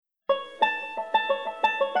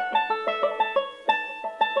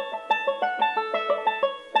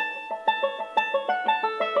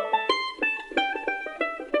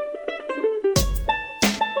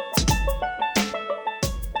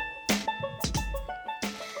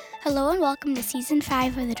Hello and welcome to Season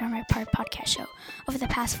 5 of the Dormick Park Podcast Show. Over the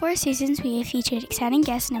past 4 seasons, we have featured exciting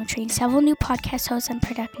guests and have trained several new podcast hosts and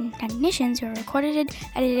production technicians who have recorded,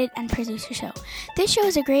 edited, and produced the show. This show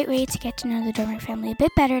is a great way to get to know the Dormick family a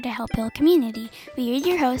bit better to help build community. We are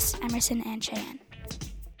your hosts, Emerson and Cheyenne.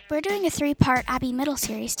 We're doing a 3-part Abbey Middle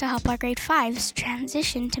series to help our grade 5s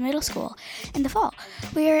transition to middle school in the fall.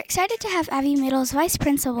 We are excited to have Abbey Middle's vice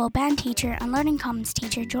principal, band teacher, and learning commons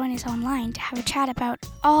teacher join us online to have a chat about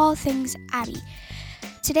all things Abbey.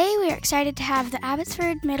 Today we are excited to have the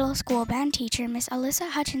Abbotsford Middle School band teacher, Miss Alyssa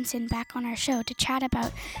Hutchinson, back on our show to chat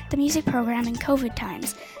about the music program in COVID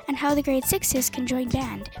times and how the grade 6s can join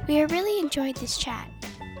band. We have really enjoyed this chat.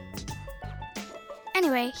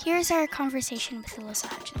 Anyway, here's our conversation with Alyssa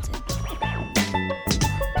Hutchinson.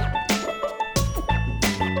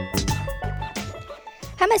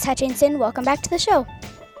 Hi, Ms. Hutchinson. Welcome back to the show.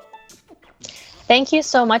 Thank you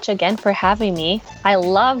so much again for having me. I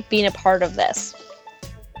love being a part of this.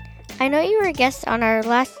 I know you were a guest on our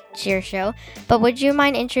last year's show, but would you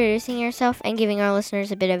mind introducing yourself and giving our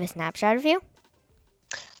listeners a bit of a snapshot of you?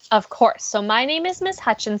 Of course. So my name is Ms.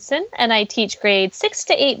 Hutchinson, and I teach grade 6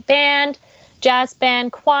 to 8 band, jazz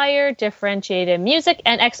band, choir, differentiated music,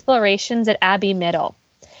 and explorations at Abbey Middle.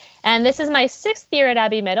 And this is my 6th year at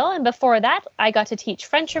Abbey Middle, and before that, I got to teach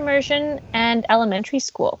French immersion and elementary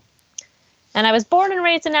school. And I was born and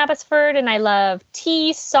raised in Abbotsford, and I love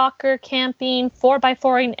tea, soccer, camping,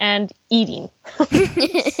 4x4ing, and eating.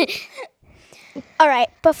 All right,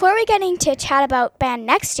 before we get into chat about band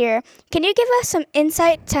next year, can you give us some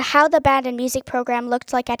insight to how the band and music program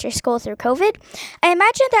looked like at your school through COVID? I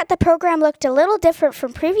imagine that the program looked a little different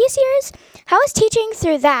from previous years. How was teaching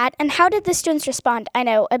through that, and how did the students respond? I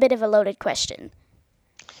know, a bit of a loaded question.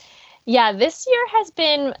 Yeah, this year has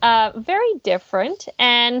been very different,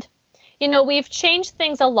 and we've changed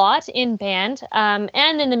things a lot in band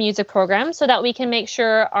and in the music program so that we can make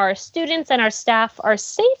sure our students and our staff are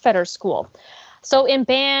safe at our school. So in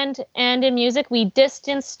band and in music, we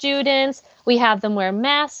distance students, we have them wear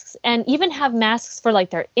masks, and even have masks for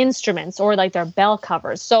their instruments or their bell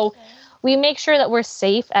covers. So we make sure that we're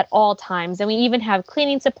safe at all times, and we even have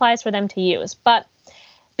cleaning supplies for them to use. But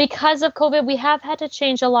because of COVID, we have had to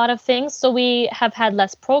change a lot of things. So we have had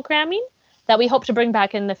less programming that we hope to bring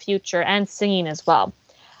back in the future, and singing as well.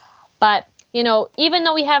 But even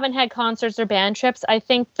though we haven't had concerts or band trips, I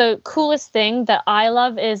think the coolest thing that I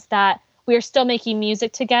love is that we're still making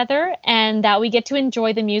music together and that we get to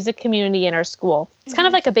enjoy the music community in our school. It's kind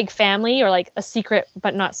of like a big family or like a secret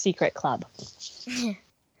but not secret club.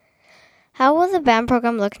 How will the band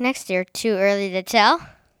program look next year? Too early to tell?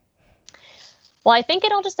 Well, I think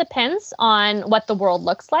it all just depends on what the world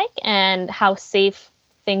looks like and how safe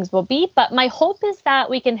things will be. But my hope is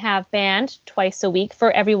that we can have band twice a week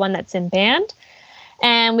for everyone that's in band.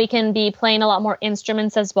 And we can be playing a lot more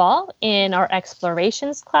instruments as well in our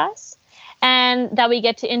explorations class. And that we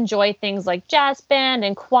get to enjoy things like jazz band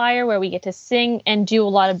and choir where we get to sing and do a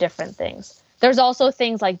lot of different things. There's also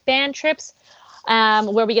things like band trips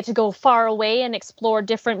where we get to go far away and explore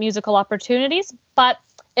different musical opportunities. But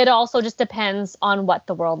it also just depends on what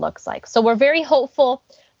the world looks like. So we're very hopeful,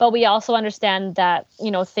 but we also understand that,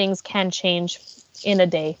 things can change in a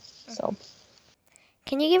day. So,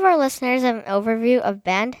 can you give our listeners an overview of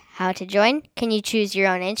band, how to join? Can you choose your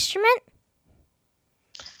own instrument?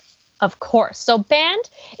 Of course. So band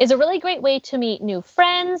is a really great way to meet new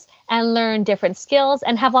friends and learn different skills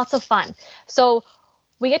and have lots of fun. So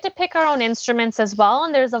we get to pick our own instruments as well.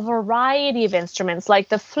 And there's a variety of instruments like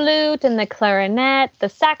the flute and the clarinet, the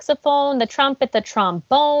saxophone, the trumpet, the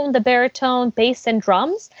trombone, the baritone, bass, and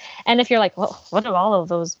drums. And if you're like, well, what do all of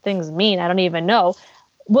those things mean? I don't even know.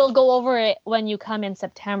 We'll go over it when you come in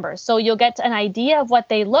September. So you'll get an idea of what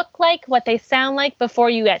they look like, what they sound like before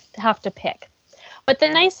you have to pick. But the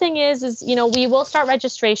nice thing is, we will start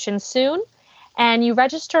registration soon, and you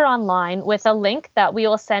register online with a link that we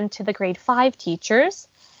will send to the grade 5 teachers.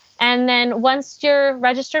 And then once you're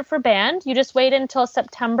registered for band, you just wait until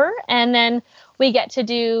September, and then we get to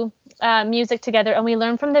do music together, and we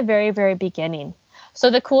learn from the very, very beginning.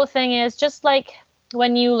 So the cool thing is, just like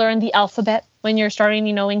when you learn the alphabet when you're starting,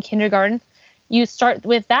 in kindergarten, you start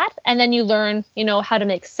with that, and then you learn, how to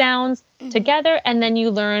make sounds together, and then you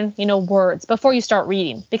learn, words before you start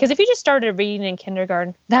reading. Because if you just started reading in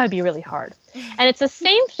kindergarten, that would be really hard. And it's the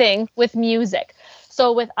same thing with music.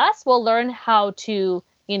 So with us, we'll learn how to,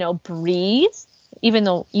 breathe, even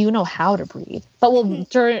though you know how to breathe, but we'll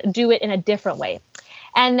do it in a different way.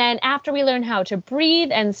 And then after we learn how to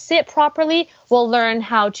breathe and sit properly, we'll learn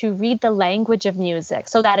how to read the language of music.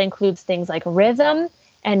 So that includes things like rhythm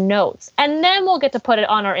and notes. And then we'll get to put it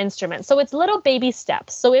on our instrument. So it's little baby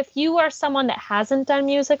steps. So if you are someone that hasn't done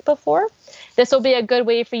music before, this will be a good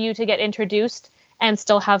way for you to get introduced and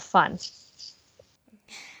still have fun.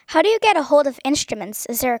 How do you get a hold of instruments?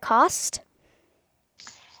 Is there a cost?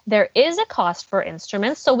 There is a cost for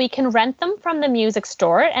instruments, so we can rent them from the music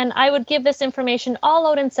store. And I would give this information all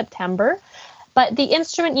out in September. But the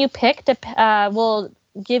instrument you pick will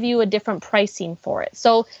give you a different pricing for it.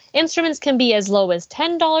 So instruments can be as low as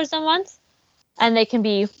 $10 a month, and they can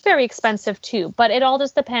be very expensive too. But it all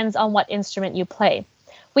just depends on what instrument you play.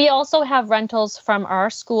 We also have rentals from our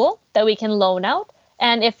school that we can loan out.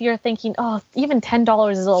 And if you're thinking, oh, even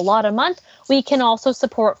 $10 is a lot a month, we can also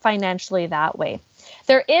support financially that way.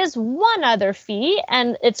 There is one other fee,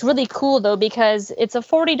 and it's really cool though, because it's a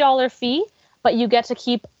 $40 fee, but you get to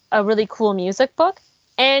keep a really cool music book,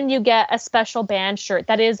 and you get a special band shirt.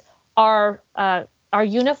 That is our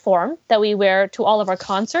uniform that we wear to all of our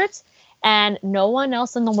concerts, and no one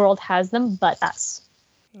else in the world has them but us.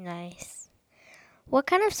 Nice. What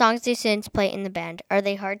kind of songs do students play in the band? Are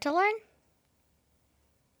they hard to learn?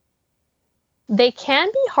 They can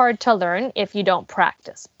be hard to learn if you don't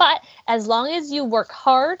practice, but as long as you work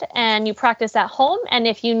hard and you practice at home, and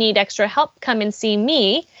if you need extra help, come and see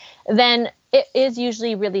me, then it is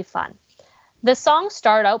usually really fun. The songs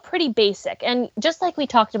start out pretty basic, and just like we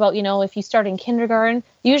talked about, if you start in kindergarten,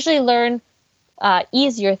 usually learn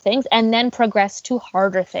easier things and then progress to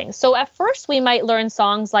harder things. So at first we might learn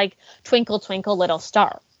songs like Twinkle, Twinkle, Little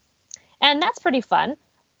Star, and that's pretty fun.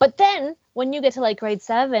 But then when you get to like grade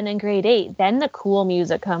 7 and grade 8, then the cool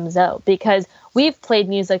music comes out, because we've played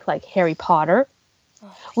music like Harry Potter.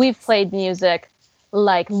 We've played music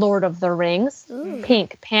like Lord of the Rings,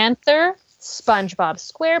 Pink Panther, SpongeBob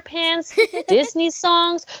SquarePants, Disney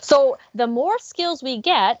songs. So the more skills we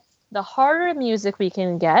get, the harder music we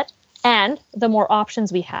can get, and the more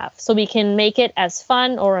options we have. So we can make it as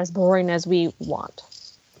fun or as boring as we want.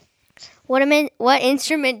 What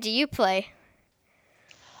instrument do you play?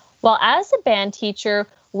 Well, as a band teacher,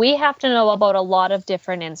 we have to know about a lot of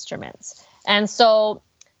different instruments. And so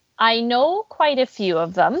I know quite a few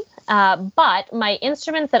of them, but my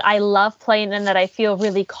instruments that I love playing and that I feel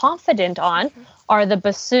really confident on are the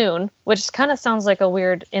bassoon, which kind of sounds like a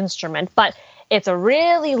weird instrument, but it's a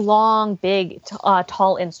really long, big,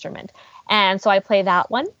 tall instrument. And so I play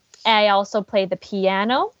that one. I also play the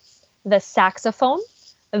piano, the saxophone,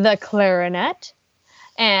 the clarinet,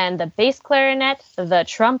 and the bass clarinet, the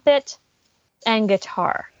trumpet, and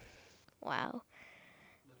guitar. Wow.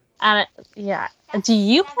 Yeah. Do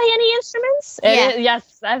you play any instruments? Yeah. Yes,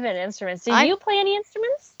 7 instruments. Do you play any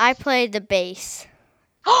instruments? I play the bass.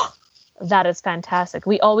 That is fantastic.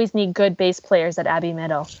 We always need good bass players at Abbey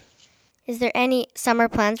Meadow. Is there any summer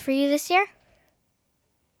plans for you this year?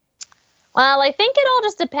 Well, I think it all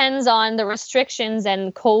just depends on the restrictions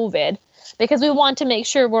and COVID, because we want to make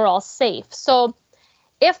sure we're all safe. So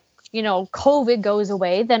if, COVID goes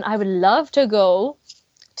away, then I would love to go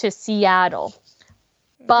to Seattle.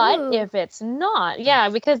 But if it's not,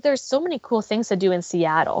 because there's so many cool things to do in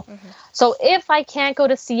Seattle. Mm-hmm. So if I can't go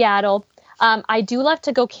to Seattle, I do love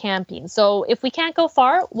to go camping. So if we can't go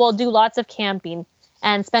far, we'll do lots of camping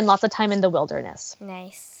and spend lots of time in the wilderness.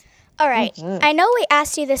 Nice. All right. Mm-hmm. I know we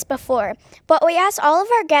asked you this before, but we asked all of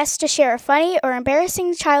our guests to share a funny or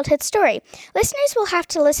embarrassing childhood story. Listeners will have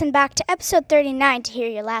to listen back to episode 39 to hear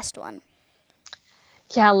your last one.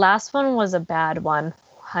 Yeah, last one was a bad one.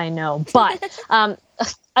 I know. But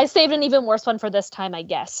I saved an even worse one for this time, I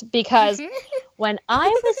guess, because when I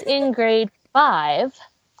was in grade 5,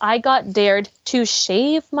 I got dared to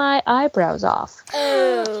shave my eyebrows off.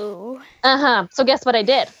 Oh. So guess what I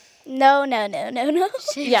did? No.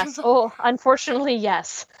 Yes. Oh, unfortunately,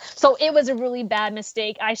 yes. So it was a really bad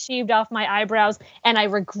mistake. I shaved off my eyebrows and I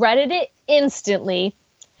regretted it instantly,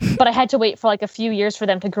 but I had to wait for like a few years for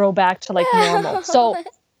them to grow back to like normal. So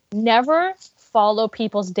never follow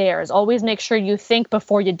people's dares. Always make sure you think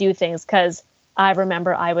before you do things, because I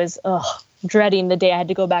remember I was dreading the day I had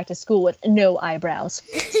to go back to school with no eyebrows.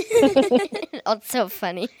 Oh, it's so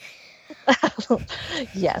funny.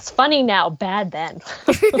 Yes, funny now, bad then.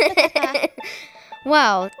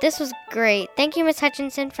 Wow, this was great. Thank you, Miss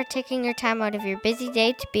Hutchinson, for taking your time out of your busy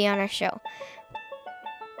day to be on our show.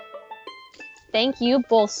 Thank you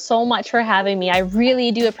both so much for having me. I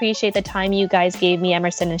really do appreciate the time you guys gave me,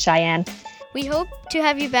 Emerson and Cheyenne. We hope to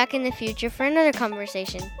have you back in the future for another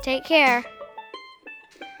conversation. Take care.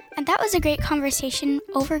 And that was a great conversation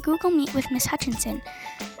over Google Meet with Miss Hutchinson.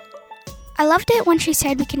 I loved it when she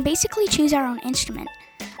said we can basically choose our own instrument.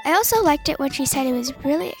 I also liked it when she said it was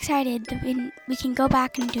really excited that we can go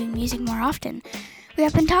back and doing music more often. We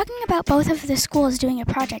have been talking about both of the schools doing a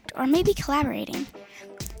project or maybe collaborating.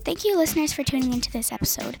 Thank you, listeners, for tuning into this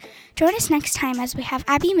episode. Join us next time as we have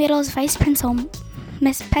Abbey Middle's Vice Principal,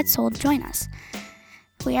 Miss Petzold, join us.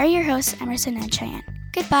 We are your hosts, Emerson and Cheyenne.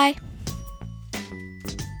 Goodbye.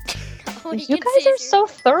 You guys are so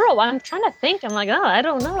thorough. I'm trying to think. I'm like, I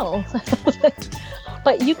don't know.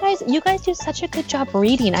 But you guys do such a good job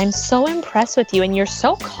reading. I'm so impressed with you, and you're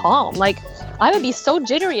so calm. Like, I would be so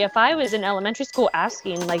jittery if I was in elementary school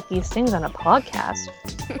asking like these things on a podcast.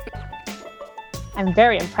 I'm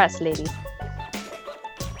very impressed, lady.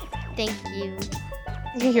 Thank you.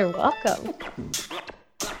 You're welcome.